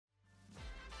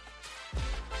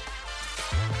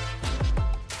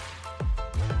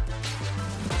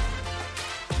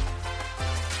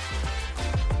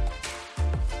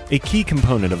A key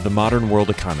component of the modern world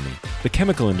economy, the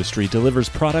chemical industry delivers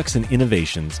products and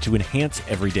innovations to enhance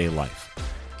everyday life.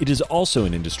 It is also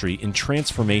an industry in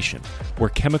transformation, where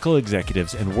chemical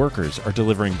executives and workers are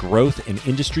delivering growth and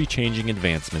industry-changing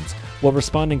advancements while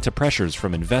responding to pressures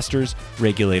from investors,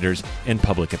 regulators, and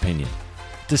public opinion.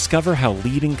 Discover how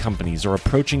leading companies are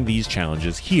approaching these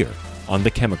challenges here on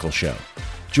The Chemical Show.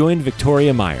 Join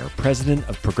Victoria Meyer, president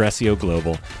of Progressio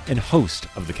Global and host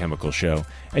of The Chemical Show,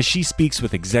 as she speaks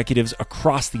with executives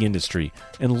across the industry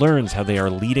and learns how they are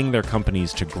leading their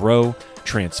companies to grow,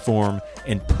 transform,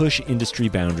 and push industry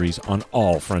boundaries on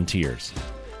all frontiers.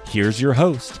 Here's your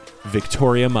host,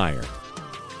 Victoria Meyer.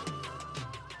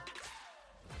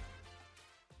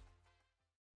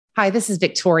 Hi, this is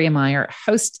Victoria Meyer,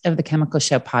 host of the Chemical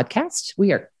Show podcast.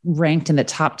 We are ranked in the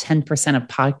top 10% of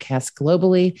podcasts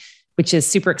globally, which is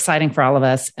super exciting for all of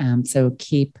us. So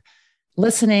keep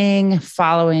listening,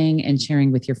 following, and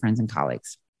sharing with your friends and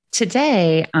colleagues.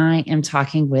 Today, I am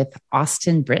talking with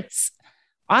Austin Britts.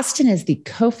 Austin is the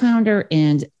co-founder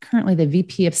and currently the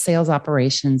VP of Sales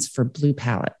Operations for Blue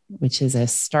Pallet, which is a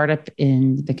startup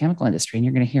in the chemical industry. And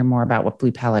you're going to hear more about what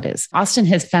Blue Pallet is. Austin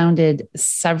has founded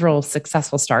several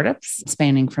successful startups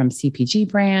spanning from CPG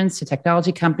brands to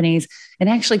technology companies, and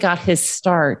actually got his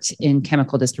start in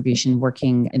chemical distribution,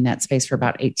 working in that space for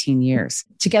about 18 years.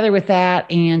 Together with that,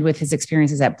 and with his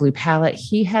experiences at Blue Pallet,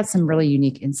 he has some really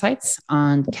unique insights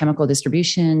on chemical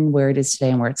distribution, where it is today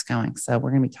and where it's going. So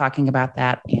we're going to be talking about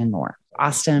that and more.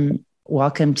 Austin,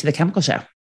 welcome to the Chemical Show.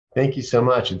 Thank you so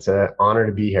much. It's an honor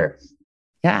to be here.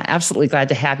 Yeah, absolutely glad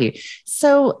to have you.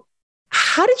 So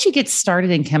how did you get started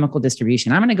in chemical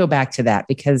distribution? I'm going to go back to that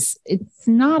because it's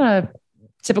not a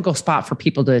typical spot for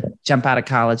people to jump out of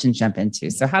college and jump into.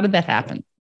 So how did that happen?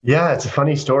 Yeah, it's a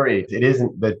funny story. It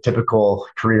isn't the typical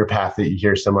career path that you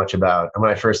hear so much about. And when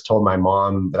I first told my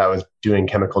mom that I was doing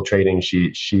chemical trading,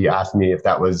 she asked me if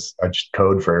that was a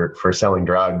code for selling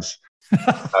drugs.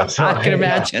 I can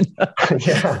imagine.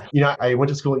 Yeah. I went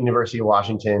to school at University of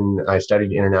Washington. I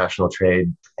studied international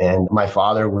trade, and my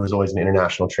father was always in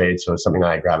international trade. So it's something that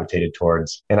I gravitated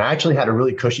towards. And I actually had a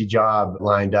really cushy job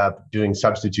lined up doing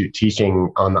substitute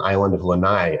teaching on the island of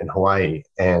Lanai in Hawaii.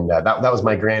 And that was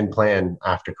my grand plan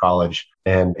after college.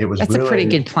 And it was That's a pretty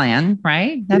good plan,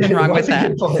 right? Nothing wrong with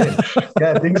that.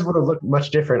 Yeah, things would have looked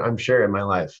much different, I'm sure, in my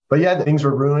life. But yeah, things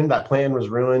were ruined. That plan was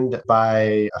ruined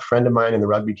by a friend of mine in the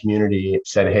rugby community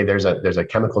said, hey, there's a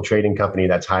chemical trading company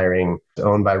that's hiring,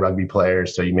 owned by rugby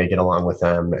players. So you may get along with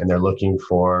them. And they're looking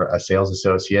for a sales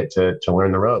associate to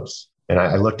learn the ropes. And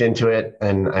I looked into it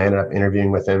and I ended up interviewing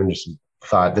with them and just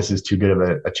thought this is too good of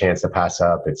a chance to pass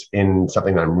up. It's in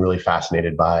something that I'm really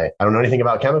fascinated by. I don't know anything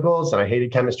about chemicals and I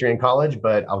hated chemistry in college,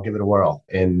 but I'll give it a whirl.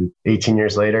 And 18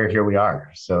 years later, here we are.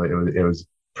 So it was a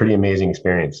pretty amazing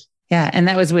experience. Yeah. And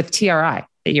that was with TRI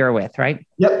that you were with, right?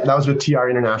 Yep. That was with TR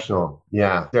International.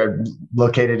 Yeah. They're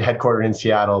headquartered in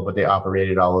Seattle, but they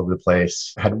operated all over the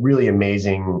place. Had really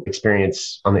amazing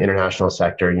experience on the international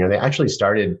sector. They actually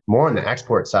started more on the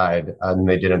export side than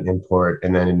they did on import.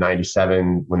 And then in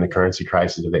 97, when the currency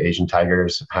crisis of the Asian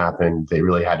tigers happened, they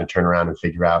really had to turn around and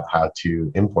figure out how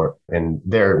to import. And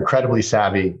they're incredibly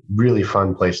savvy, really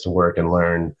fun place to work and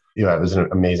learn. It was an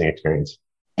amazing experience.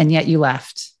 And yet you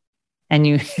left. And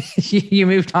you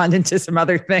moved on into some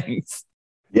other things.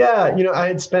 Yeah. I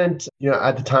had spent,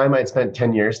 at the time I had spent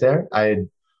 10 years there.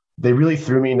 They really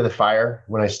threw me into the fire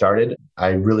when I started.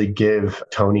 I really give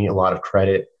Tony a lot of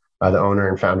credit, the owner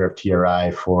and founder of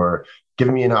TRI, for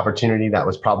giving me an opportunity that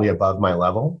was probably above my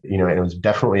level, and it was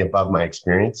definitely above my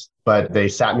experience. But they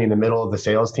sat me in the middle of the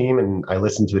sales team and I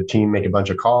listened to the team make a bunch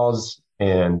of calls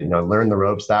and, learn the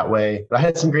ropes that way. But I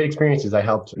had some great experiences. I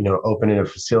helped, open in a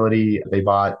facility they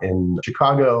bought in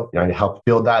Chicago. I helped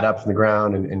build that up from the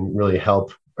ground and really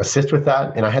help assist with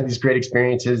that. And I had these great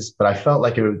experiences, but I felt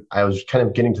like I was kind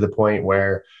of getting to the point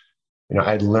where,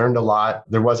 I'd learned a lot.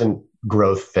 There wasn't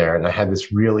growth there. And I had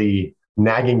this really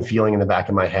nagging feeling in the back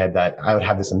of my head that I would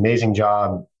have this amazing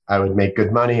job. I would make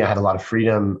good money. I had a lot of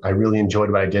freedom. I really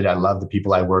enjoyed what I did. I loved the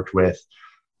people I worked with.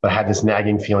 But I had this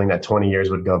nagging feeling that 20 years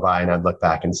would go by and I'd look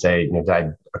back and say, did I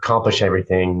accomplish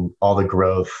everything, all the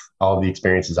growth, all the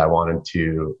experiences I wanted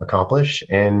to accomplish?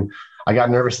 And I got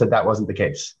nervous that wasn't the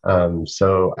case.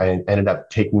 So I ended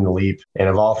up taking the leap and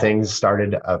of all things,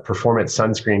 started a performance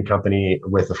sunscreen company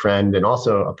with a friend and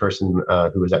also a person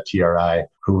who was at TRI,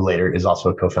 who later is also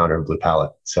a co-founder of Blue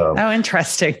Pallet. So, oh,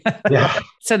 interesting. Yeah.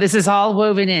 So this is all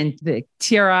woven in. The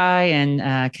TRI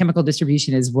and chemical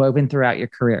distribution is woven throughout your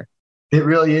career. It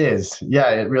really is. Yeah,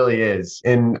 it really is.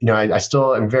 And, I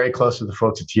still am very close with the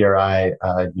folks at TRI.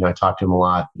 I talk to them a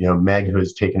lot. Meg,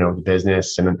 who's taken over the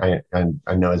business and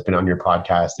I know has been on your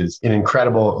podcast, is an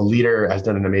incredible leader, has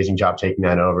done an amazing job taking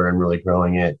that over and really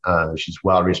growing it. She's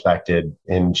well respected,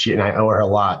 and I owe her a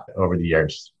lot over the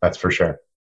years. That's for sure.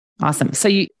 Awesome. So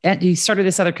you started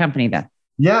this other company then?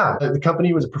 Yeah, the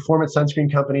company was a performance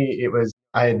sunscreen company.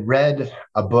 I had read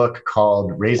a book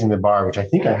called Raising the Bar, which I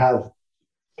think I have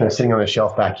kind of sitting on the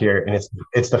shelf back here. And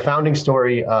it's the founding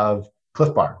story of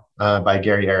Cliff Bar by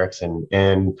Gary Erickson.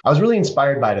 And I was really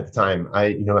inspired by it at the time.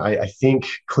 I think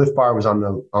Cliff Bar was on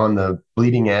the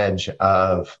bleeding edge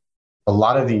of a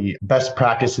lot of the best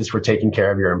practices for taking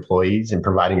care of your employees and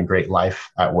providing a great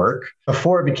life at work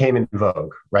before it became in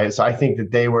vogue, right? So I think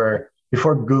that they were,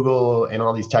 before Google and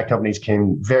all these tech companies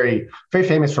came, very, very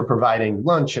famous for providing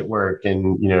lunch at work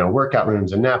and, workout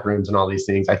rooms and nap rooms and all these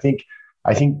things. I think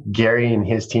Gary and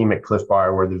his team at Cliff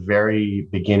Bar were the very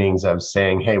beginnings of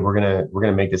saying, hey, we're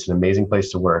gonna make this an amazing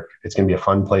place to work. It's gonna be a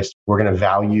fun place. We're gonna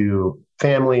value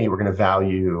family. We're gonna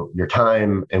value your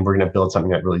time, and we're gonna build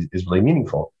something that really is really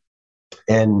meaningful.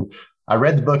 And I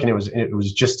read the book, and it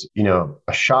was just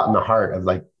a shot in the heart of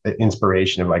like the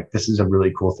inspiration of like, this is a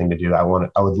really cool thing to do. I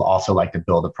would also like to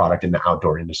build a product in the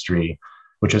outdoor industry,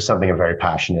 which was something I'm very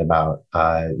passionate about.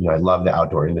 I love the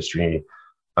outdoor industry.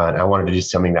 And I wanted to do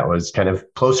something that was kind of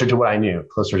closer to what I knew,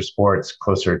 closer to sports,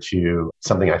 closer to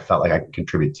something I felt like I could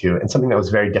contribute to, and something that was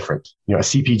very different. A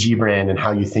CPG brand and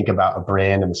how you think about a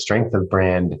brand and the strength of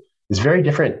brand is very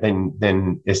different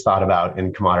than is thought about in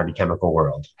the commodity chemical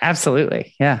world.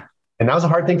 Absolutely. Yeah. And that was a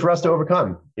hard thing for us to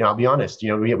overcome. I'll be honest.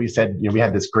 We said, we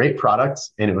had this great product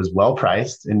and it was well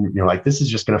priced, and like, this is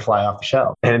just going to fly off the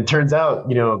shelf. And it turns out,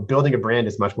 building a brand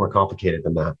is much more complicated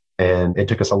than that. And it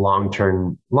took us a long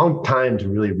time to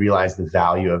really realize the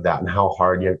value of that and how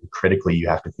hard critically you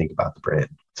have to think about the brand.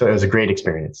 So it was a great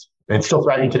experience, and it's still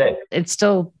thriving today. It's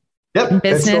still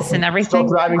business and everything. Still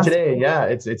thriving today. Yeah,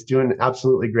 it's doing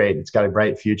absolutely great. It's got a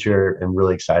bright future, and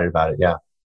really excited about it. Yeah.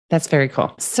 That's very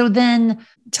cool. So then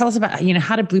tell us about,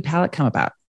 how did Blue Palette come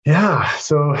about? Yeah.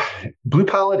 So Blue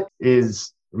Palette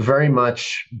is very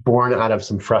much born out of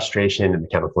some frustration in the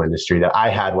chemical industry that I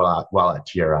had while at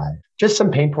TRI. Just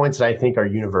some pain points that I think are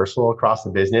universal across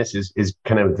the business is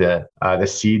kind of the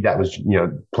seed that was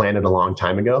planted a long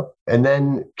time ago. And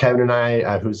then Kevin and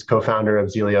I, who's co-founder of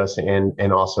Zelios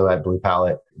and also at Blue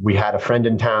Palette, we had a friend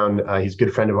in town. He's a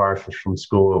good friend of ours from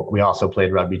school. We also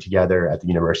played rugby together at the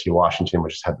University of Washington,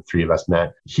 which is how the three of us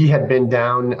met. He had been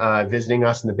down visiting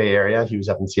us in the Bay Area. He was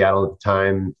up in Seattle at the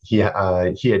time. He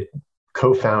had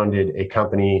co-founded a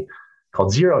company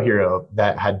called Zero Hero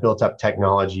that had built up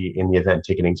technology in the event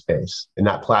ticketing space. And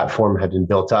that platform had been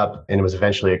built up and it was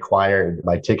eventually acquired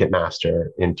by Ticketmaster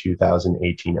in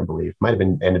 2018, I believe. Might have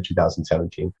been end of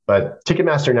 2017. But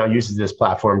Ticketmaster now uses this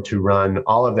platform to run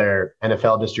all of their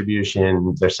NFL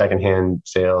distribution, their secondhand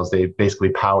sales. They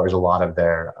basically powers a lot of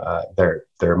their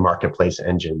marketplace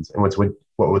engines. And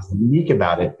what was unique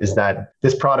about it is that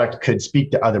this product could speak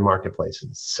to other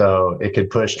marketplaces. So it could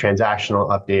push transactional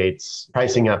updates,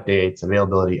 pricing updates,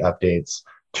 availability updates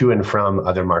to and from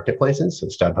other marketplaces. So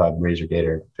StubHub,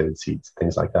 RazorGator, Vivid Seats,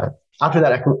 things like that. After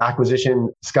that acquisition,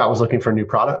 Scott was looking for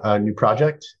a new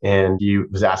project, and he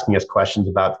was asking us questions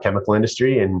about the chemical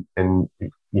industry. And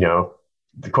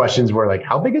the questions were like,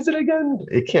 how big is it again?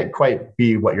 It can't quite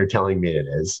be what you're telling me it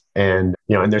is. And,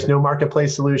 and there's no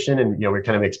marketplace solution. And, we're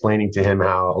kind of explaining to him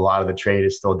how a lot of the trade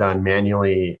is still done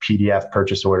manually, PDF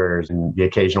purchase orders and the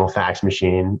occasional fax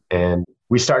machine. And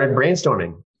we started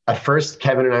brainstorming. At first,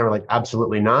 Kevin and I were like,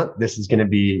 absolutely not. This is going to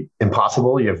be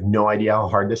impossible. You have no idea how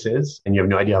hard this is. And you have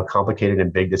no idea how complicated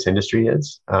and big this industry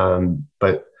is.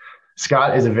 But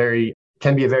Scott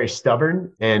can be a very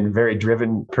stubborn and very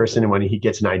driven person. And when he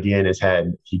gets an idea in his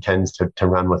head, he tends to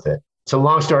run with it. So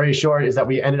long story short is that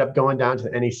we ended up going down to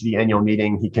the NACD annual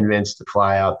meeting. He convinced to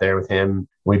fly out there with him.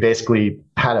 We basically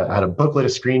had a booklet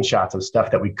of screenshots of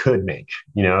stuff that we could make.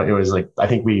 It was like,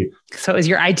 So it was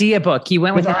your idea book. You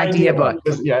went with an idea book.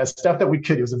 Stuff that we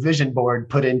could. It was a vision board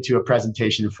put into a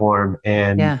presentation form.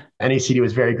 And NACD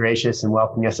was very gracious in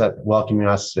welcoming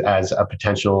us as a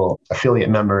potential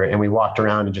affiliate member. And we walked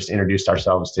around and just introduced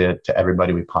ourselves to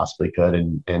everybody we possibly could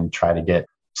and try to get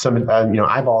some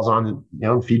eyeballs on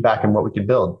feedback on what we could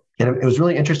build. And it was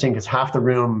really interesting because half the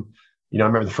room, I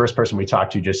remember the first person we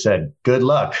talked to just said, "Good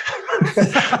luck." So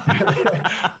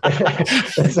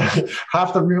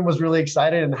half the room was really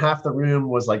excited, and half the room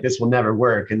was like, "This will never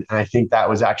work." And I think that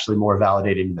was actually more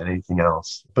validating than anything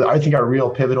else. But I think our real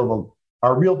pivotal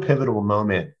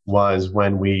moment was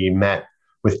when we met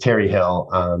with Terry Hill.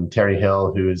 Terry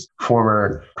Hill, who's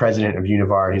former president of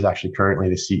Univar. He's actually currently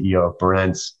the CEO of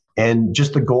Britts. And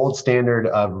just the gold standard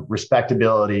of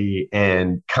respectability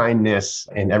and kindness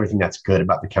and everything that's good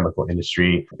about the chemical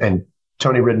industry. And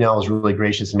Tony Ridnell was really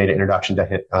gracious and made an introduction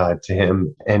to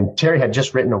him. And Terry had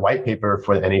just written a white paper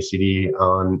for the NACD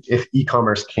on if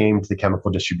e-commerce came to the chemical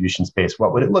distribution space,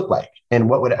 what would it look like? And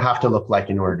what would it have to look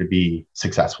like in order to be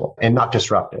successful and not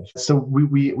disruptive? So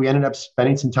we ended up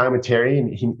spending some time with Terry,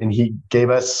 and he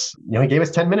gave us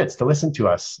 10 minutes to listen to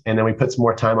us. And then we put some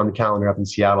more time on the calendar up in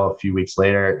Seattle a few weeks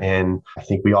later. And I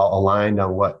think we all aligned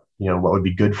on what would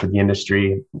be good for the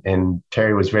industry. And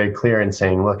Terry was very clear in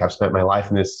saying, look, I've spent my life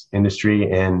in this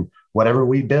industry, and whatever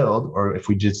we build, or if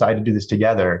we decide to do this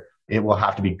together, it will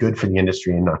have to be good for the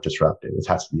industry and not disruptive. It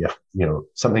has to be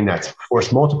something that's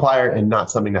force multiplier and not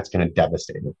something that's going to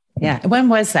devastate it. Yeah. When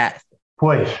was that?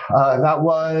 Boy, that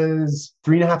was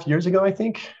 3.5 years ago, I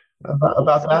think,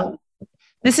 about that.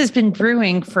 This has been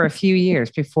brewing for a few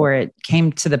years before it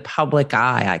came to the public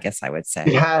eye, I guess I would say.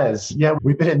 It has. Yeah,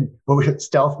 we've been in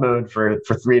stealth mode for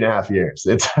 3.5 years.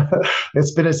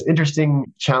 It's been an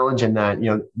interesting challenge in that,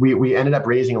 we ended up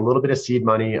raising a little bit of seed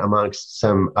money amongst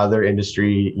some other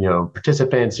industry,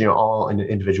 participants, all on an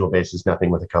individual basis, nothing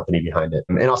with a company behind it.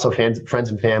 And also friends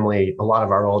and family, a lot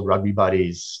of our old rugby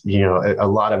buddies, a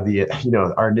lot of the,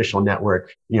 our initial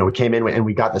network, we came in and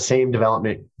we got the same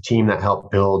development team that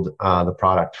helped build the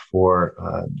product for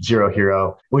Zero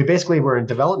Hero. We basically were in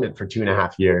development for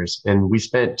 2.5 years, and we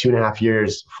spent 2.5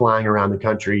 years flying around the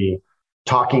country,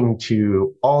 talking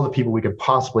to all the people we could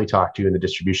possibly talk to in the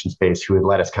distribution space who would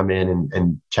let us come in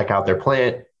and check out their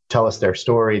plant, tell us their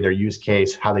story, their use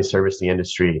case, how they service the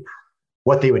industry,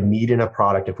 what they would need in a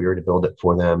product if we were to build it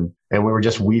for them. And we were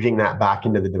just weaving that back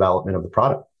into the development of the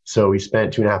product. So we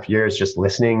spent 2.5 years just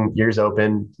listening, ears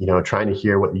open, trying to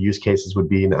hear what the use cases would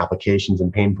be and the applications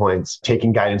and pain points,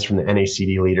 taking guidance from the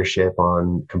NACD leadership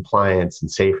on compliance and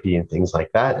safety and things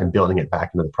like that, and building it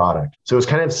back into the product. So it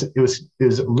was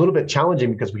a little bit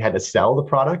challenging because we had to sell the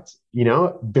product,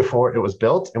 before it was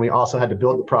built, and we also had to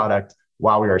build the product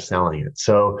while we were selling it.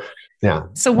 So, yeah.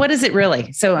 So what is it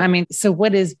really? So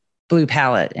what is Blue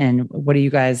Pallet, and what are you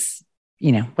guys,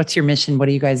 what's your mission? What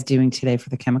are you guys doing today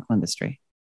for the chemical industry?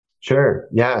 Sure.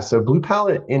 Yeah. So Blue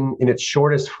Pallet in its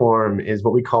shortest form is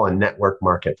what we call a network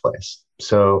marketplace.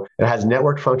 So it has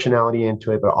network functionality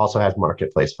into it, but also has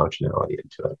marketplace functionality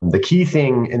into it. The key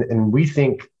thing, and we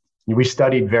think we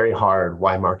studied very hard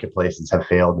why marketplaces have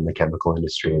failed in the chemical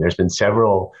industry. And there's been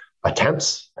several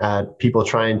attempts at people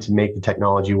trying to make the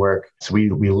technology work. So we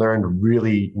learned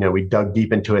really, we dug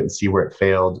deep into it and see where it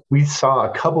failed. We saw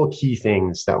a couple of key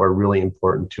things that were really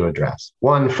important to address.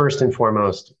 One, first and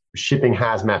foremost, shipping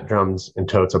hazmat drums and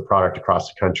totes of product across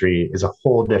the country is a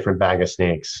whole different bag of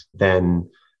snakes than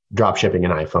drop shipping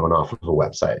an iPhone off of a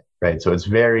website, right? So it's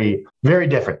very, very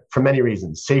different for many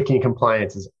reasons. Safety and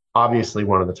compliance is obviously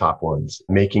one of the top ones.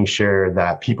 Making sure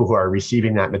that people who are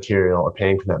receiving that material or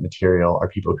paying for that material are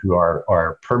people who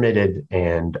are permitted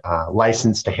and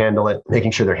licensed to handle it,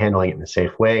 making sure they're handling it in a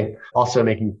safe way. Also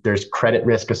there's credit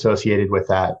risk associated with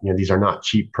that. These are not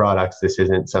cheap products. This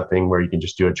isn't something where you can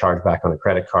just do a chargeback on a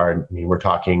credit card. I mean, we're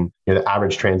talking, the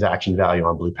average transaction value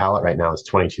on Blue Pallet right now is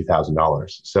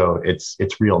 $22,000. So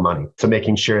it's real money. So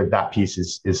making sure that piece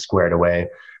is squared away.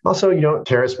 Also,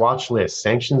 terrorist watch lists,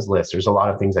 sanctions lists. There's a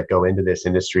lot of things that go into this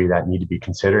industry that need to be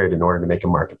considered in order to make a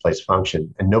marketplace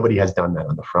function. And nobody has done that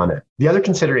on the front end. The other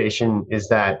consideration is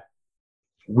that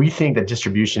we think that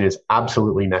distribution is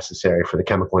absolutely necessary for the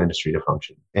chemical industry to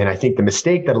function. And I think the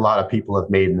mistake that a lot of people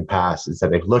have made in the past is that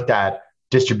they've looked at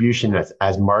distribution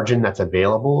as margin that's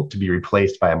available to be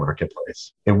replaced by a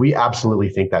marketplace. And we absolutely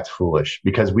think that's foolish,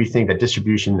 because we think that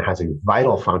distribution has a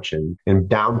vital function in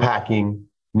down packing,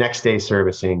 next day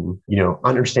servicing,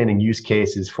 understanding use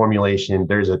cases, formulation.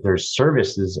 There's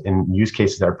services and use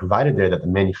cases that are provided there that the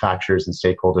manufacturers and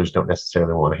stakeholders don't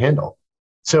necessarily want to handle.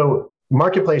 So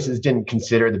marketplaces didn't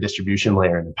consider the distribution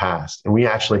layer in the past. And we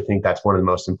actually think that's one of the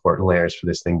most important layers for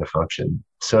this thing to function.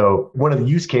 So one of the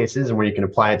use cases, and where you can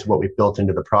apply it to what we've built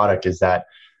into the product, is that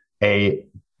a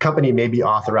company may be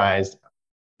authorized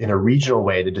in a regional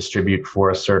way to distribute for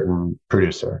a certain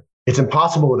producer. It's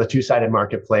impossible with a two-sided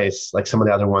marketplace like some of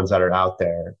the other ones that are out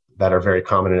there that are very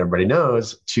common and everybody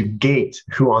knows, to gate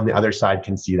who on the other side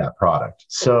can see that product.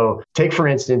 So take, for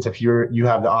instance, if you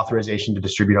have the authorization to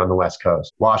distribute on the West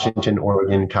Coast, Washington,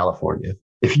 Oregon, California.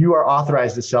 If you are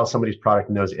authorized to sell somebody's product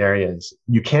in those areas,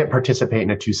 you can't participate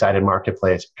in a two-sided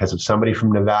marketplace, because if somebody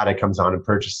from Nevada comes on and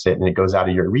purchases it and it goes out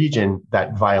of your region,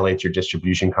 that violates your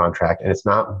distribution contract. And it's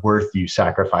not worth you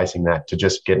sacrificing that to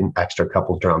just get an extra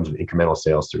couple drums of incremental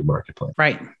sales through marketplace.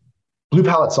 Right. Blue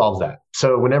Pallet solves that.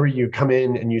 So whenever you come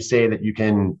in and you say that you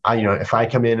can, if I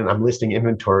come in and I'm listing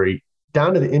inventory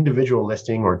down to the individual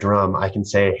listing or drum, I can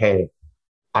say, hey,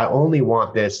 I only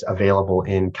want this available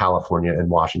in California and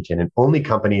Washington, and only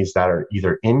companies that are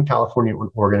either in California,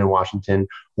 Oregon, and Washington,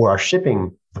 or are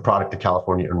shipping the product to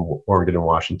California and Oregon and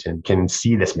Washington can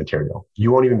see this material.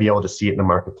 You won't even be able to see it in the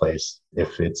marketplace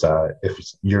if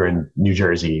you're in New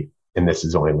Jersey and this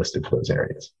is only listed for those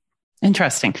areas.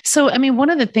 Interesting. So, I mean, one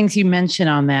of the things you mentioned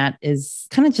on that is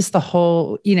kind of just the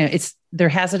whole, they're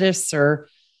hazardous or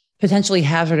potentially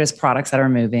hazardous products that are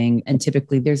moving. And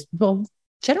typically there's,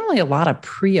 generally a lot of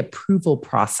pre-approval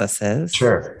processes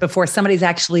before somebody's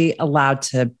actually allowed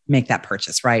to make that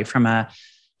purchase, right? From a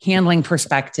handling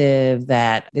perspective,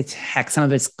 some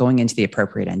of it's going into the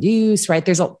appropriate end use, right?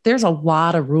 There's a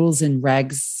lot of rules and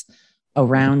regs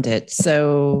around it.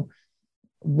 So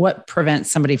what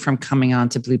prevents somebody from coming on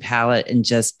to Blue Pallet and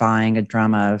just buying a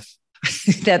drum of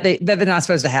that they're not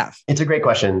supposed to have? It's a great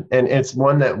question. And it's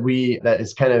one that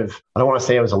is kind of, I don't want to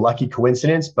say it was a lucky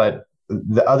coincidence, but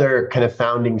the other kind of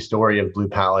founding story of Blue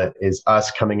Pallet is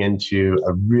us coming into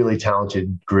a really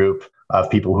talented group of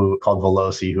people who called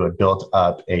Veloci, who had built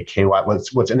up a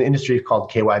what's in the industry called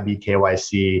KYB,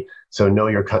 KYC. So know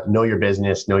your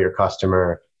business, know your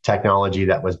customer technology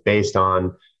that was based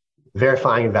on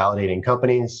verifying and validating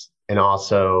companies and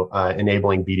also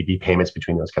enabling B2B payments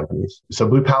between those companies. So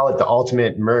Blue Pallet, the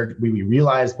ultimate merge, we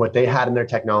realized what they had in their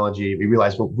technology. We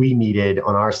realized what we needed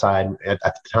on our side. At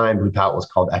the time, Blue Pallet was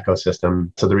called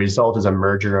Ecosystem. So the result is a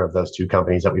merger of those two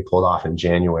companies that we pulled off in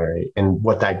January. And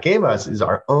what that gave us is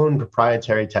our own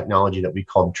proprietary technology that we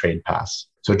called TradePass.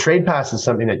 So TradePass is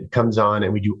something that comes on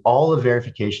and we do all the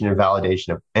verification and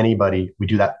validation of anybody. We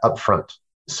do that upfront.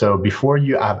 So before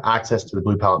you have access to the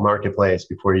Blue Pallet marketplace,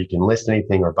 before you can list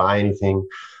anything or buy anything,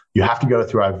 you have to go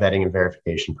through our vetting and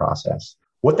verification process.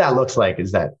 What that looks like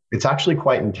is that it's actually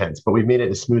quite intense, but we've made it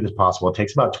as smooth as possible. It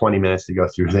takes about 20 minutes to go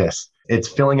through this. It's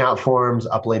filling out forms,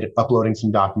 uploading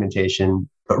some documentation.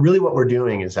 But really what we're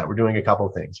doing is that we're doing a couple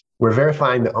of things. We're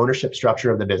verifying the ownership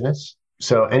structure of the business.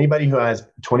 So anybody who has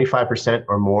 25%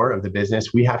 or more of the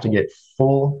business, we have to get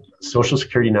full social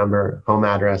security number, home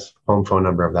address, home phone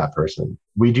number of that person.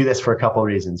 We do this for a couple of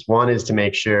reasons. One is to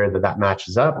make sure that that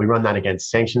matches up. We run that against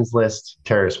sanctions lists,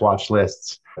 terrorist watch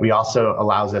lists. We also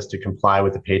allows us to comply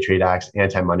with the Patriot Act's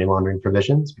anti-money laundering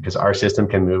provisions because our system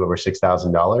can move over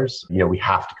 $6,000. We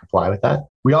have to comply with that.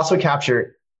 We also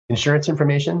capture insurance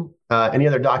information, any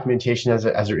other documentation as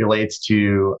it relates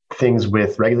to things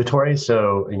with regulatory.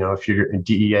 So, if you're in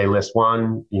DEA list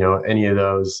 1, any of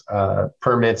those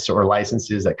permits or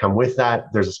licenses that come with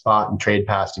that, there's a spot in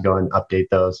TradePass to go and update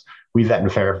those. We vet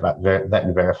and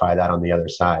verify that on the other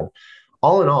side.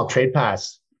 All in all,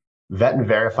 TradePass vet and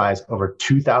verifies over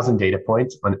 2,000 data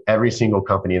points on every single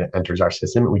company that enters our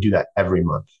system. And we do that every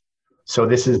month. So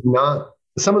this is not,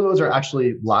 some of those are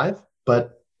actually live,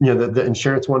 but the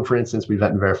insurance one, for instance, we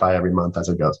vet and verify every month as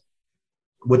it goes.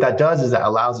 What that does is that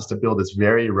allows us to build this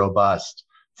very robust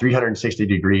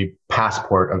 360-degree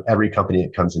passport of every company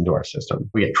that comes into our system.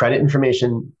 We get credit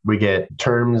information, we get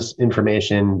terms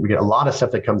information, we get a lot of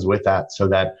stuff that comes with that so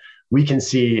that we can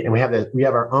see, and we have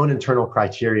our own internal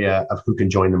criteria of who can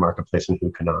join the marketplace and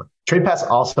who cannot. TradePass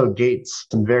also gates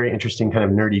some very interesting kind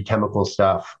of nerdy chemical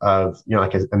stuff of,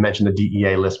 like I mentioned, the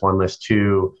DEA list 1, list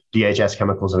 2, DHS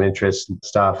chemicals of interest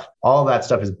stuff. All of that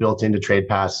stuff is built into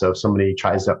TradePass. So if somebody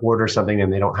tries to order something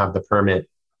and they don't have the permit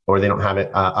or they don't have it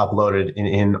uploaded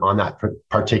in on that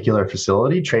particular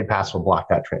facility, TradePass will block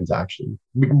that transaction.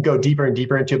 We can go deeper and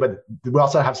deeper into it, but we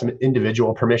also have some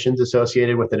individual permissions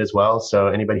associated with it as well. So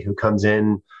anybody who comes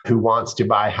in who wants to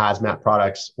buy hazmat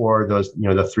products or those,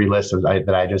 the 3 lists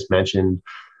that I just mentioned,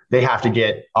 they have to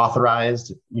get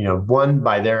authorized, one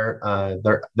by their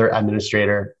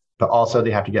administrator, but also they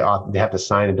have to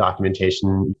sign a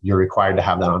documentation. You're required to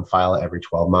have that on file every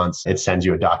 12 months. It sends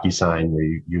you a DocuSign where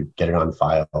you get it on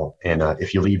file. And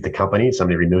if you leave the company,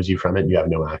 somebody removes you from it, you have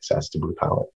no access to Blue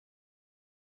Pallet.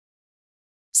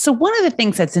 So one of the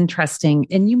things that's interesting,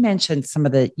 and you mentioned some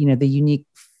of the, the unique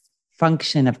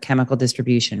function of chemical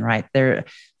distribution, right? They're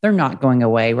not going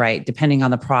away, right? Depending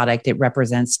on the product, it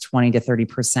represents 20 to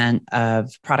 30%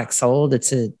 of products sold.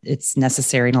 It's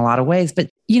necessary in a lot of ways,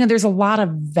 but there's a lot of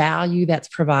value that's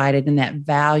provided, and that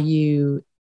value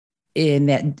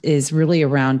that is really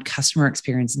around customer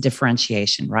experience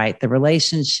differentiation, right? The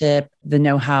relationship, the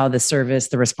know-how, the service,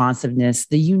 the responsiveness,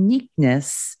 the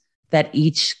uniqueness that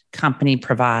each company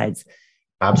provides.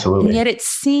 Absolutely. And yet it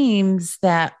seems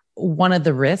that one of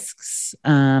the risks,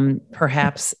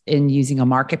 perhaps in using a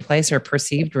marketplace or a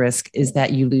perceived risk, is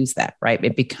that you lose that, right?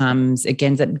 It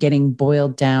ends up getting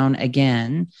boiled down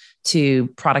again to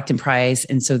product and price,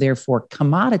 and so therefore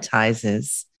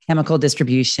commoditizes chemical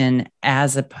distribution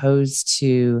as opposed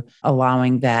to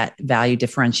allowing that value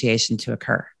differentiation to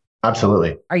occur.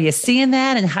 Absolutely. Are you seeing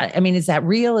that? And how, I mean, is that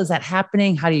real? Is that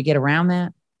happening? How do you get around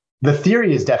that? The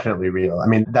theory is definitely real. I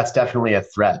mean, that's definitely a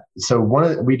threat. So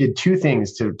we did two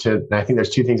things and I think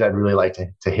there's two things I'd really like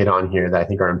to hit on here that I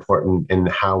think are important in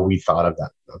how we thought of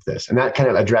this. And that kind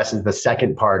of addresses the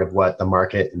second part of what the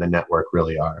market and the network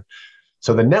really are.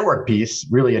 So the network piece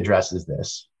really addresses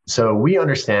this. So we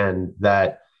understand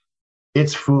that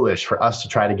it's foolish for us to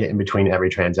try to get in between every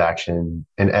transaction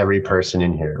and every person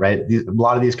in here, right? A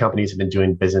lot of these companies have been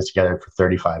doing business together for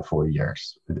 35, 40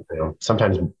 years,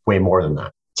 sometimes way more than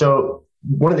that. So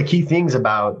one of the key things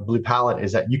about Blue Pallet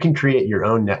is that you can create your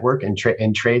own network and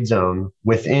trade zone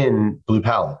within Blue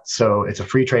Pallet. So it's a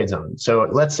free trade zone. So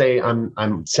let's say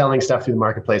I'm selling stuff through the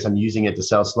marketplace. I'm using it to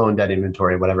sell slow and dead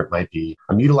inventory, whatever it might be.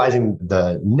 I'm utilizing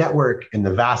the network and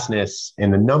the vastness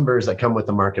and the numbers that come with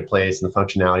the marketplace and the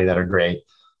functionality that are great.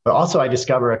 But also I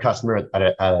discover a customer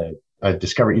I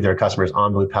discover either a customer is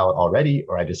on Blue Pallet already,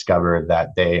 or I discover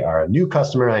that they are a new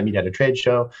customer I meet at a trade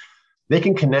show. They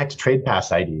can connect trade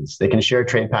pass IDs. They can share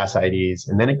trade pass IDs.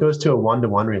 And then it goes to a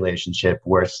one-to-one relationship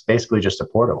where it's basically just a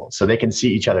portal. So they can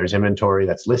see each other's inventory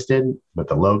that's listed with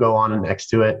the logo on and next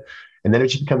to it. And then it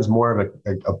just becomes more of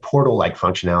a portal-like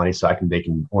functionality. So they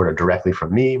can order directly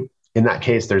from me. In that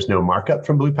case, there's no markup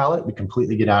from Blue Pallet. We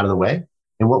completely get out of the way.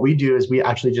 And what we do is we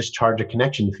actually just charge a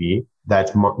connection fee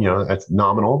that's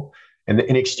nominal. And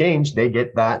in exchange, they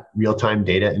get that real-time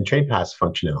data and trade pass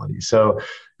functionality. So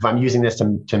if I'm using this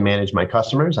to manage my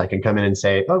customers, I can come in and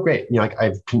say, oh, great.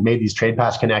 I've made these trade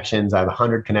pass connections. I have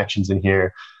 100 connections in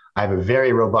here. I have a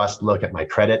very robust look at my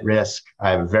credit risk.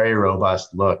 I have a very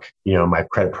robust look, my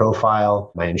credit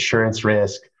profile, my insurance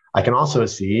risk. I can also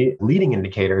see leading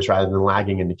indicators rather than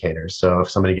lagging indicators. So if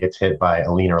somebody gets hit by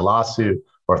a lien or lawsuit,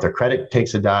 or if their credit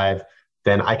takes a dive,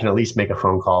 then I can at least make a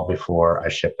phone call before I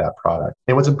ship that product.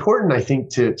 And what's important, I think,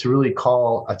 to really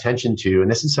call attention to, and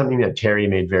this is something that Terry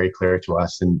made very clear to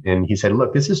us, and he said,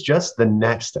 look, this is just the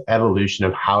next evolution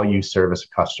of how you service a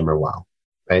customer well,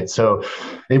 right? So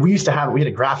we had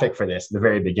a graphic for this in the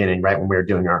very beginning, right, when we were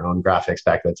doing our own graphics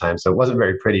back at the time. So it wasn't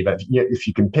very pretty, but if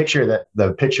you can picture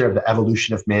the picture of the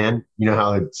evolution of man,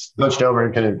 how it's hunched over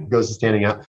and kind of goes to standing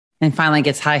up. And finally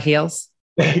gets high heels.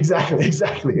 Exactly.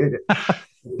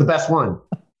 The best one.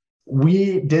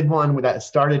 We did one that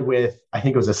started with, I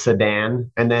think it was a sedan,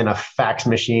 and then a fax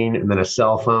machine, and then a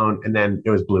cell phone, and then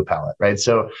it was Blue Pallet, right?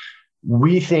 So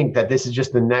we think that this is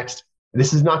just the next.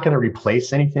 This is not going to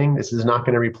replace anything. This is not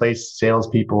going to replace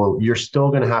salespeople. You're still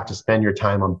going to have to spend your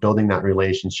time on building that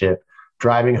relationship,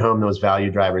 driving home those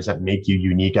value drivers that make you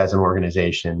unique as an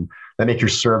organization, that make your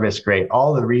service great.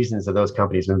 All the reasons that those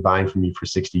companies have been buying from you for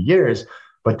 60 years.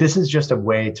 But this is just a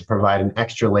way to provide an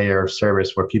extra layer of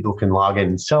service where people can log in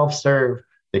and self-serve,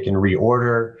 they can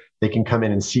reorder, they can come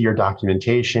in and see your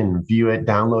documentation, view it,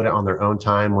 download it on their own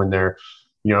time when they're,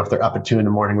 if they're up at 2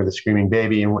 a.m. with a screaming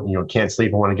baby and, can't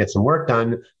sleep and want to get some work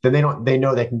done, then they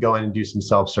know they can go in and do some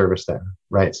self-service there,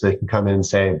 right? So they can come in and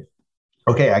say,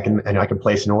 okay, I can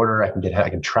place an order, I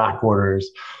can track orders.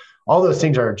 All those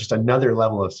things are just another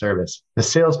level of service. The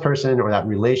salesperson or that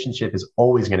relationship is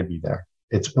always going to be there.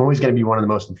 It's always going to be one of the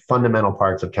most fundamental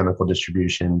parts of chemical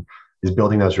distribution is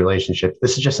building those relationships.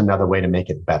 This is just another way to make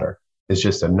it better. It's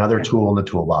just another tool in the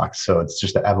toolbox. So it's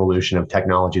just the evolution of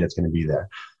technology that's going to be there.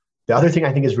 The other thing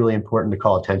I think is really important to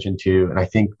call attention to, and I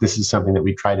think this is something that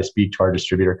we try to speak to our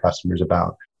distributor customers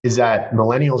about, is that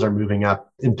millennials are moving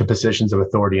up into positions of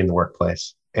authority in the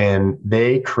workplace. And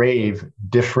they crave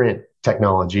different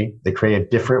technology. They crave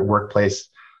different workplace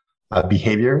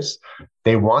behaviors.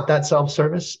 They want that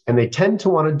self-service, and they tend to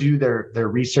want to do their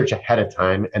research ahead of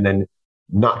time and then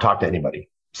not talk to anybody.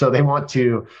 So they want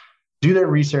to do their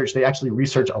research. They actually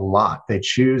research a lot. They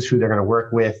choose who they're going to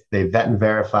work with. They vet and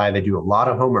verify. They do a lot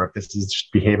of homework. This is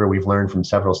just behavior we've learned from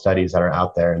several studies that are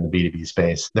out there in the B2B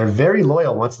space. They're very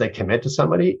loyal once they commit to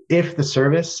somebody if the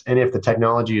service and if the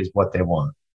technology is what they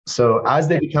want. So as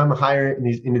they become higher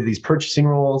into these purchasing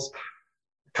roles,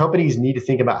 companies need to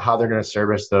think about how they're going to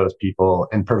service those people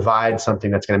and provide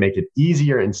something that's going to make it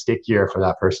easier and stickier for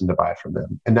that person to buy from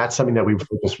them. And that's something that we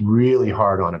focus really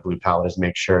hard on at Blue Pallet, is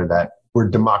make sure that we're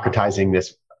democratizing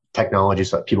this technology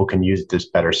so that people can use it to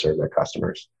better serve their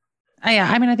customers. Yeah,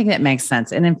 I think that makes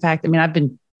sense. And in fact, I've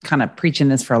been kind of preaching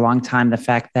this for a long time, the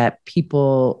fact that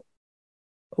people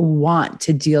want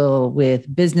to deal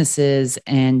with businesses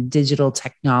and digital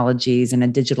technologies and a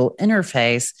digital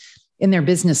interface in their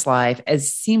business life as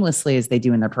seamlessly as they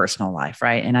do in their personal life,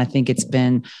 right? And I think it's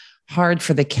been hard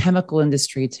for the chemical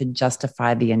industry to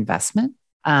justify the investment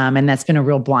And that's been a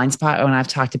real blind spot when I've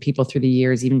talked to people through the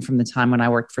years, even from the time when I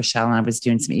worked for Shell and I was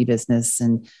doing some e-business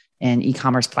and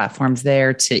e-commerce platforms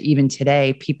there to even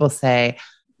today, people say,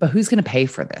 but who's going to pay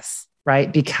for this?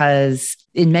 Right? Because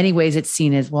in many ways it's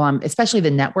seen as, well, especially the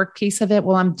network piece of it.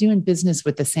 Well, I'm doing business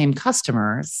with the same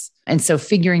customers. And so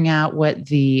figuring out what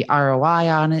the ROI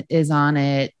on it is on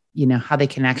it, how they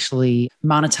can actually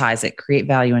monetize it, create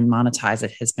value and monetize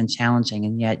it has been challenging.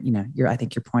 And yet, I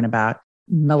think your point about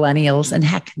millennials, and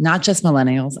heck, not just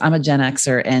millennials. I'm a Gen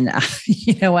Xer, and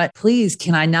you know what? Please,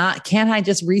 can't I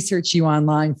just research you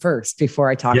online first before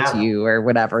I talk to you or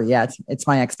whatever? Yeah, it's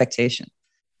my expectation.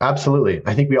 Absolutely.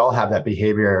 I think we all have that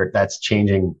behavior that's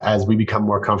changing as we become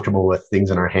more comfortable with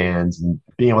things in our hands and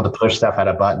being able to push stuff at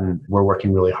a button. We're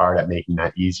working really hard at making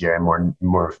that easier and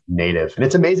more native. And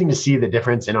it's amazing to see the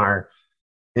difference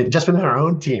just within our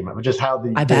own team, just how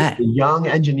the young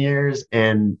engineers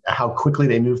and how quickly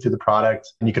they move through the product.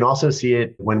 And you can also see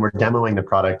it when we're demoing the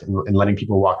product and letting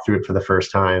people walk through it for the first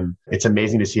time. It's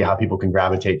amazing to see how people can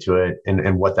gravitate to it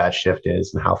and what that shift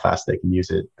is and how fast they can use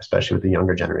it, especially with the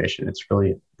younger generation. It's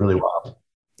really, really wild.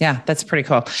 Yeah, that's pretty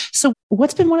cool. So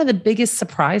what's been one of the biggest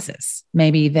surprises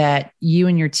maybe that you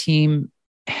and your team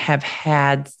have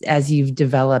had as you've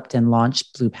developed and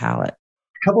launched Blue Palette?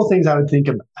 A couple of things I would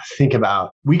think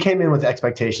about. We came in with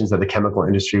expectations that the chemical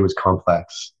industry was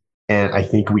complex. And I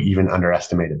think we even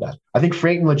underestimated that. I think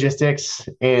freight and logistics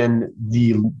and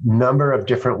the number of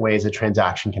different ways a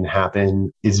transaction can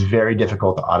happen is very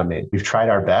difficult to automate. We've tried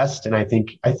our best, and I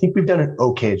think we've done an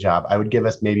okay job. I would give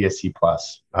us maybe a C+,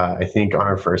 I think, on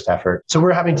our first effort. So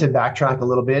we're having to backtrack a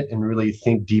little bit and really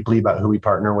think deeply about who we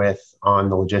partner with on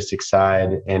the logistics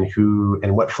side and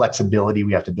what flexibility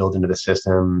we have to build into the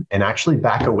system, and actually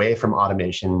back away from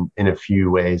automation in a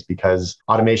few ways because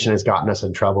automation has gotten us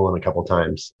in trouble in a couple of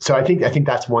times. So I think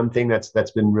that's one thing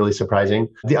that's been really surprising.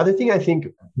 The other thing I think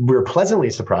we're pleasantly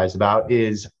surprised about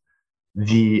is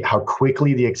how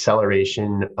quickly the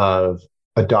acceleration of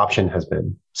adoption has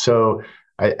been. So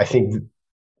I think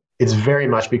it's very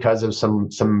much because of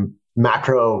some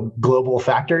macro global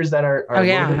factors that are oh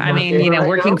yeah, I mean,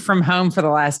 working from home for the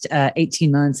last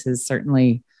 18 months has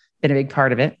certainly been a big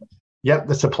part of it. Yep,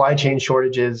 the supply chain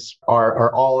shortages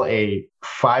are all a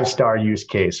 5-star use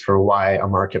case for why a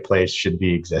marketplace should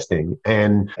be existing.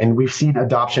 And we've seen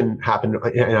adoption happen.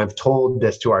 And I've told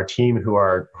this to our team who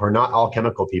are not all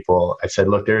chemical people. I said,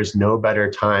 look, there's no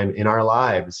better time in our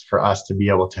lives for us to be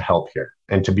able to help here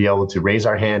and to be able to raise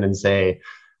our hand and say,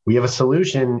 we have a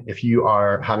solution. If you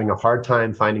are having a hard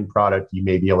time finding product, you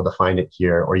may be able to find it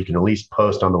here, or you can at least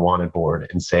post on the wanted board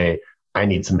and say, I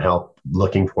need some help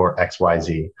looking for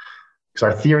XYZ. So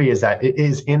our theory is that it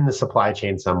is in the supply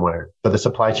chain somewhere, but the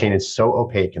supply chain is so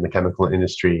opaque in the chemical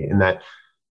industry in that,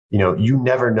 you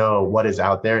never know what is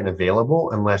out there and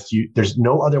available unless there's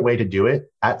no other way to do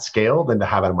it at scale than to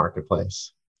have a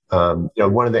marketplace.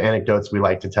 One of the anecdotes we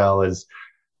like to tell is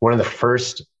one of the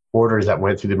first orders that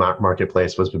went through the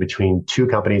marketplace was between two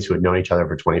companies who had known each other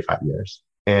for 25 years.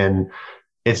 And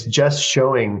it's just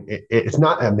showing it's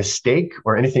not a mistake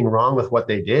or anything wrong with what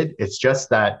they did. It's just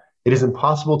that it is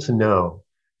impossible to know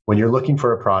when you're looking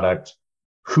for a product,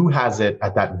 who has it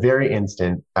at that very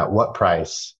instant, at what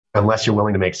price, unless you're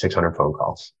willing to make 600 phone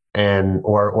calls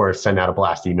or send out a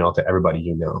blast email to everybody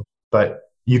you know. But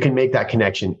you can make that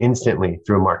connection instantly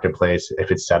through a marketplace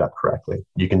if it's set up correctly.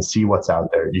 You can see what's out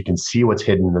there. You can see what's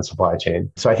hidden in the supply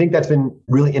chain. So I think that's been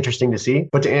really interesting to see.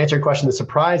 But to answer your question, the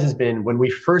surprise has been when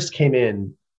we first came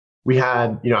in, we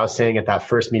had, I was saying at that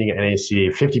first meeting at NAC,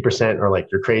 50% are like,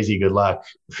 you're crazy, good luck.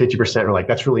 50% are like,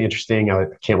 that's really interesting. I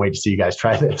can't wait to see you guys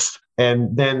try this.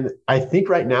 And then I think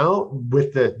right now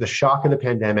with the shock of the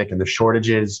pandemic and the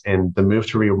shortages and the move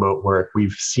to remote work,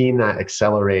 we've seen that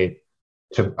accelerate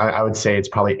to, I would say it's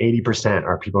probably 80%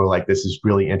 are people who are like, this is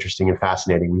really interesting and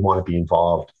fascinating. We want to be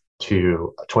involved,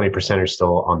 to 20% are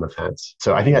still on the fence.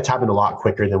 So I think that's happened a lot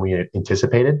quicker than we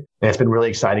anticipated. And it's been really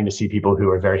exciting to see people who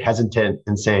are very hesitant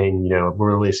and saying,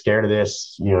 we're really scared of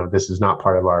this. This is not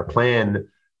part of our plan,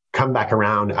 come back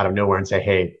around out of nowhere and say,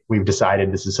 hey, we've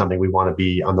decided this is something we want to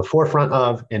be on the forefront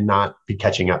of and not be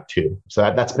catching up to. So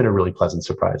that's been a really pleasant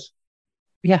surprise.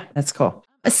 Yeah, that's cool.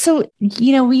 So,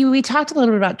 we talked a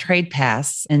little bit about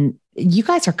TradePass, and you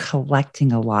guys are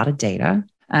collecting a lot of data.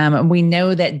 We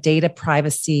know that data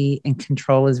privacy and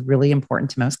control is really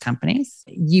important to most companies.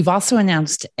 You've also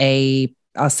announced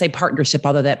I'll say partnership,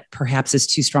 although that perhaps is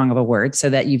too strong of a word, so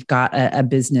that you've got a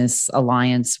business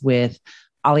alliance with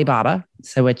Alibaba,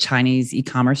 so a Chinese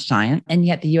e-commerce giant. And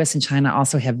yet the US and China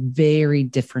also have very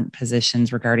different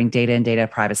positions regarding data and data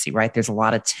privacy, right? There's a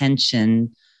lot of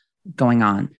tension going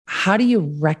on. How do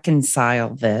you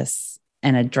reconcile this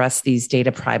and address these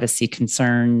data privacy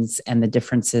concerns and the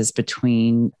differences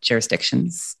between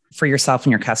jurisdictions for yourself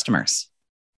and your customers?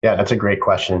 Yeah, that's a great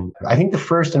question. I think the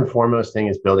first and foremost thing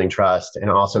is building trust and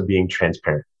also being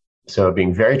transparent. So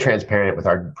being very transparent with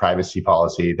our privacy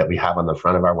policy that we have on the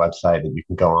front of our website that you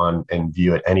can go on and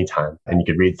view at any time. And you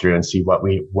can read through and see what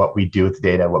we do with the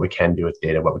data, what we can do with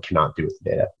data, what we cannot do with the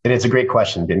data. And it's a great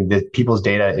question. People's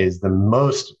data is the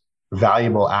most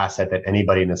valuable asset that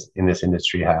anybody in this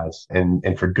industry has.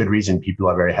 And for good reason, people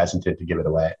are very hesitant to give it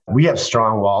away. We have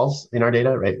strong walls in our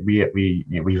data, right? We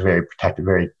very protect it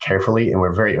very carefully, and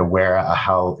we're very aware of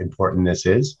how important this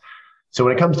is. So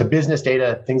when it comes to business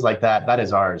data, things like that, that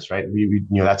is ours, right? We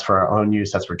that's for our own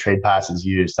use. That's for TradePass is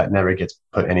used. That never gets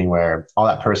put anywhere. All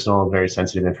that personal, very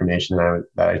sensitive information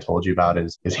that I told you about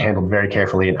is handled very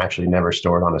carefully and actually never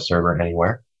stored on a server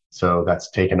anywhere. So that's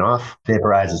taken off.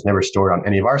 Vaporize is never stored on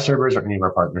any of our servers or any of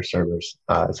our partner servers.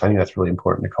 So I think that's really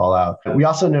important to call out. We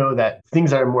also know that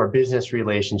things that are more business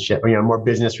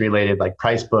related, like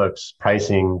price books,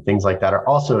 pricing, things like that, are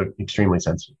also extremely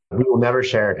sensitive. We will never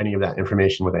share any of that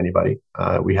information with anybody.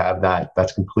 We have that.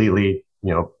 That's completely,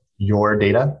 your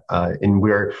data, and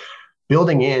we're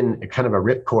building in a kind of a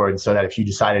ripcord so that if you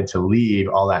decided to leave,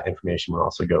 all that information will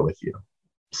also go with you.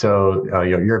 So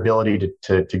your ability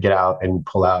to get out and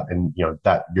pull out, and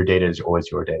that your data is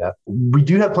always your data. We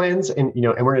do have plans, and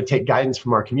we're going to take guidance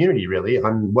from our community really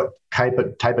on what type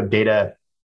of data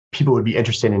people would be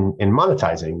interested in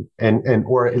monetizing and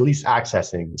or at least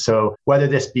accessing. So whether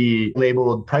this be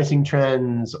labeled pricing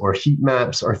trends or heat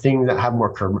maps or things that have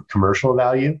more commercial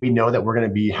value, we know that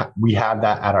we have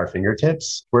that at our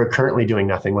fingertips. We're currently doing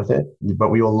nothing with it, but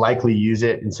we will likely use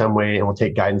it in some way, and we'll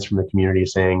take guidance from the community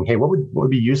saying, hey, what would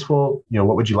be useful?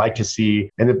 What would you like to see?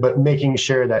 But making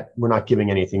sure that we're not giving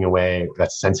anything away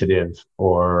that's sensitive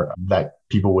or that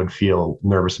people would feel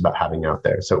nervous about having out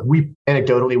there. So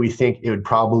anecdotally, we think it would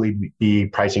probably be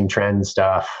pricing trend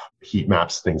stuff, heat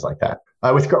maps, things like that.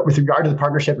 With regard to the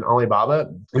partnership in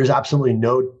Alibaba, there's absolutely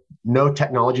no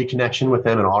technology connection with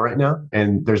them at all right now.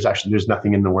 And there's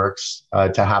nothing in the works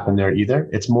to happen there either.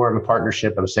 It's more of a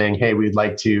partnership of saying, hey, we'd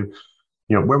like to,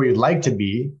 where we would like to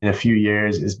be in a few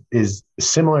years is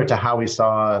similar to how we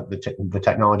saw the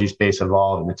technology space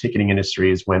evolve in the ticketing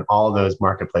industry, is when all of those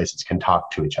marketplaces can talk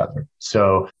to each other.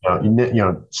 So,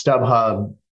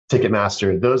 StubHub,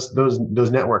 Ticketmaster,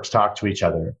 those networks talk to each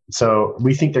other. So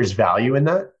we think there's value in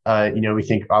that. We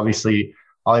think obviously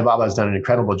Alibaba has done an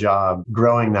incredible job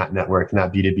growing that network in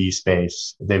that B2B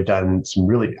space. They've done some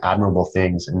really admirable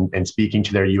things, and speaking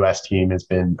to their US team has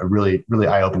been a really, really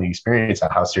eye-opening experience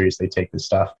at how serious they take this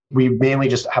stuff. We mainly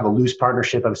just have a loose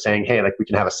partnership of saying, hey, we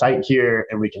can have a site here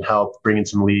and we can help bring in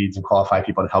some leads and qualify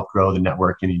people and help grow the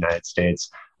network in the United States.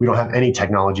 We don't have any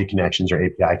technology connections or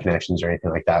API connections or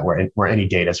anything like that where any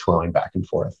data is flowing back and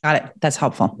forth. Got it. That's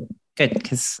helpful. Good,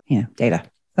 because, data.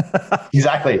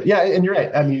 Exactly. Yeah. And you're right.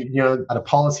 I mean, at a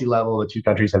policy level, the two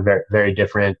countries have very, very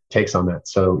different takes on that.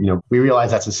 So, we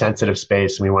realize that's a sensitive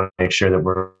space, and we want to make sure that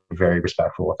we're very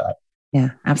respectful with that.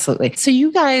 Yeah, absolutely. So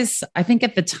you guys, I think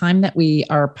at the time that we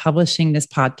are publishing this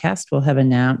podcast, we'll have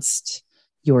announced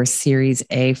your Series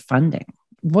A funding.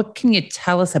 What can you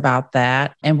tell us about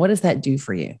that? And what does that do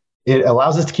for you? It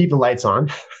allows us to keep the lights on.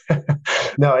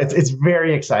 No, it's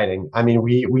very exciting. I mean,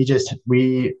 we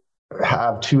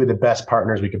have two of the best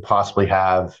partners we could possibly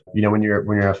have. When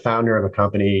you're a founder of a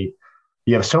company,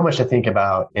 you have so much to think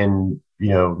about, and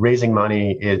raising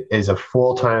money is a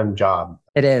full-time job.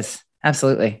 It is.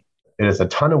 Absolutely. It is a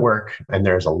ton of work, and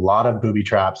there's a lot of booby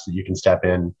traps that you can step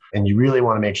in, and you really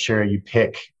want to make sure you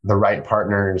pick the right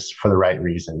partners for the right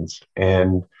reasons.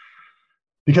 And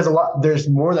because there's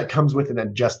more that comes with it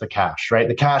than just the cash, right?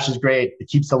 The cash is great. It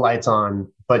keeps the lights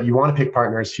on, but you want to pick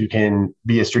partners who can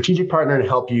be a strategic partner and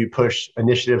help you push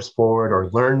initiatives forward, or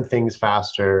learn things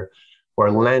faster, or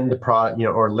lend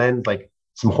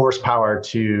some horsepower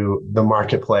to the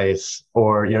marketplace,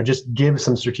 or, just give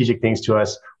some strategic things to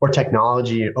us, or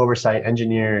technology, oversight,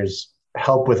 engineers,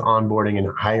 help with onboarding and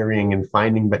hiring and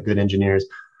finding good engineers.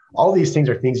 All these things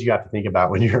are things you have to think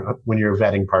about when you're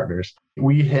vetting partners.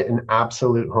 We hit an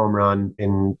absolute home run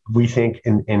we think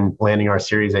in landing our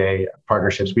Series A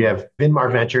partnerships. We have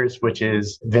Vinmar Ventures,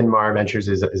 Vinmar Ventures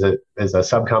is a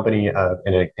sub company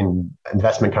an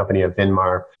investment company of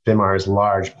Vinmar. Vinmar is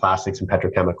large plastics and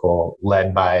petrochemical,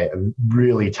 led by a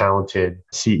really talented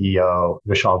CEO,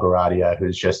 Vishal Goradia,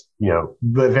 who's just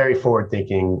very forward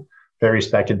thinking, very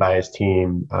respected by his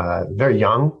team, very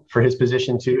young for his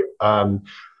position too.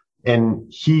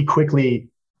 And he quickly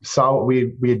saw what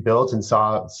we had built and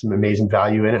saw some amazing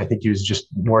value in it. I think he was just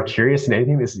more curious than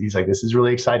anything. He's like, this is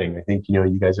really exciting. I think,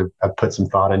 you guys have put some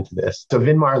thought into this. So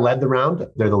Vinmar led the round.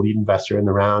 They're the lead investor in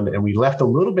the round. And we left a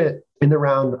little bit in the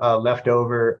round left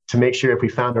over to make sure if we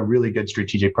found a really good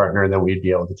strategic partner, then we'd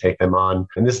be able to take them on.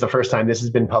 And this is the first time this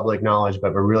has been public knowledge,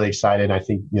 but we're really excited. I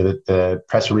think that the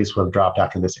press release will have dropped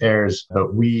after this airs,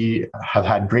 but we have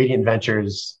had Gradient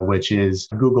Ventures, which is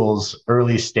Google's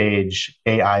early stage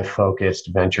AI focused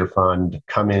venture fund,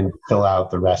 come in, fill out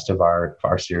the rest of our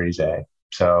Series A.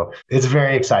 So it's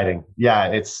very exciting. Yeah,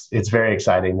 it's very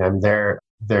exciting. And they're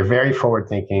very forward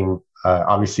thinking.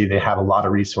 Obviously, they have a lot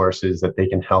of resources that they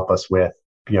can help us with.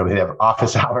 They have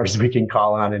office hours we can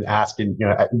call on and ask, and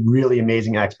really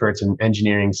amazing experts in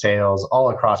engineering, sales, all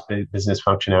across business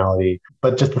functionality.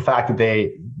 But just the fact that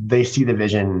they see the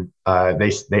vision,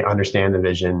 they understand the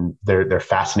vision, they're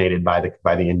fascinated by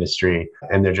the industry,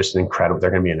 and they're just incredible.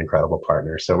 They're going to be an incredible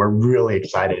partner. So we're really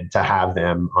excited to have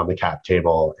them on the cap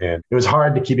table. And it was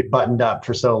hard to keep it buttoned up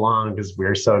for so long because we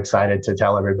were so excited to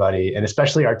tell everybody, and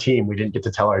especially our team. We didn't get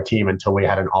to tell our team until we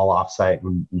had an all offsite,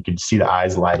 and you could see the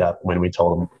eyes light up when we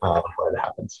told them when it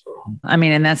happens. I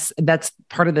mean, and that's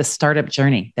part of the startup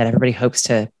journey that everybody hopes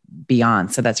to be on.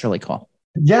 So that's really cool.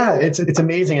 Yeah, it's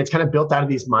amazing. It's kind of built out of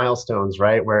these milestones,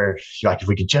 right? Where like if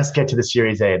we could just get to the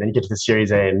Series A, and then you get to the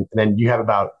Series A, and then you have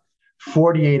about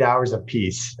 48 hours of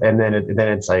peace, and then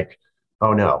it's like,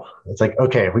 oh no, it's like,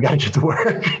 okay, we got to get to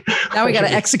work. Now we got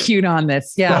to execute on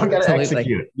this. Yeah, now we got to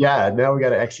execute. Yeah, now we got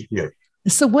to execute.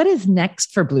 So what is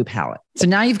next for Blue Palette? So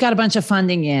now you've got a bunch of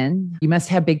funding in. You must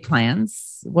have big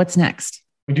plans. What's next?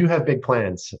 We do have big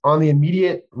plans. On the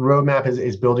immediate roadmap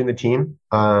is building the team.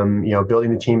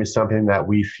 Building the team is something that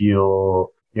we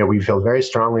feel very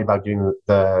strongly about getting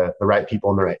the right people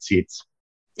in the right seats.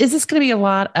 Is this going to be a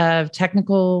lot of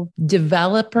technical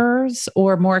developers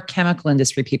or more chemical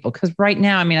industry people? Because right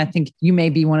now, I mean, I think you may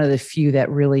be one of the few that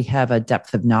really have a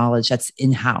depth of knowledge that's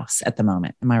in-house at the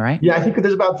moment. Am I right? Yeah, I think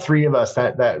there's about 3 of us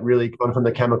that really come from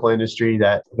the chemical industry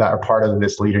that are part of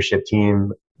this leadership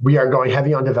team. We are going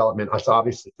heavy on development. So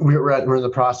obviously, we're in the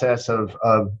process of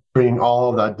bringing all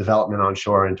of the development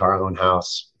onshore into our own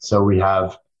house. So we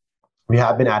have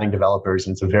been adding developers,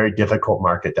 and it's a very difficult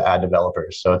market to add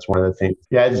developers. So it's one of the things.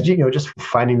 Yeah, it's, just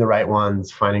finding the right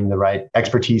ones, finding the right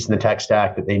expertise in the tech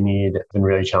stack that they need has been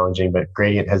really challenging. But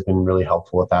Gradient has been really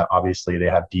helpful with that. Obviously, they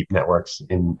have deep networks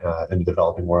in the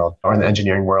developing world or in the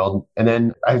engineering world. And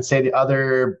then I would say the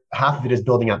other half of it is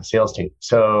building out the sales team.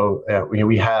 So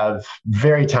we have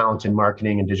very talented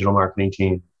marketing and digital marketing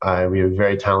team. We have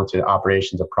very talented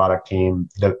operations and product team.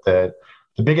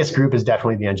 The biggest group is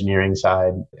definitely the engineering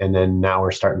side. And then now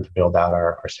we're starting to build out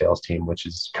our sales team, which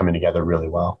is coming together really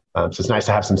well. So it's nice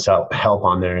to have some help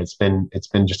on there. It's been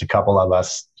just a couple of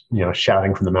us,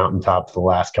 shouting from the mountaintop for the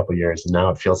last couple of years. And now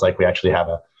it feels like we actually have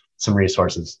some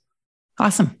resources.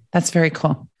 Awesome. That's very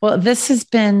cool. Well, this has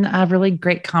been a really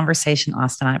great conversation,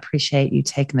 Austin. I appreciate you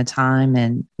taking the time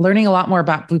and learning a lot more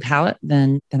about Blue Palette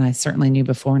than I certainly knew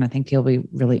before. And I think you'll be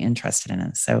really interested in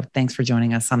it. So thanks for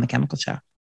joining us on The Chemical Show.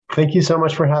 Thank you so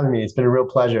much for having me. It's been a real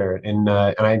pleasure. And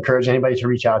I encourage anybody to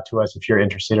reach out to us if you're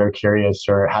interested or curious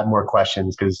or have more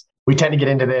questions, because we tend to get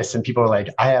into this and people are like,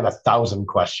 I have 1,000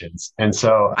 questions. And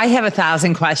so I have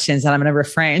 1,000 questions and I'm going to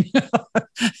refrain.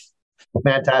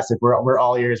 Fantastic. We're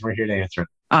all ears. We're here to answer.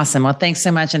 Awesome. Well, thanks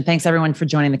so much. And thanks everyone for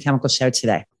joining The Chemical Show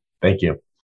today. Thank you.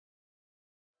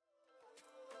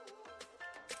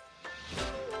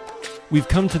 We've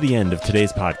come to the end of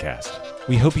today's podcast.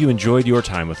 We hope you enjoyed your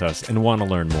time with us and want to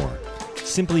learn more.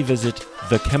 Simply visit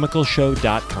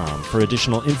thechemicalshow.com for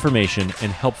additional information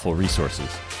and helpful resources.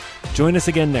 Join us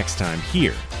again next time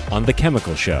here on The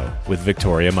Chemical Show with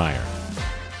Victoria Meyer.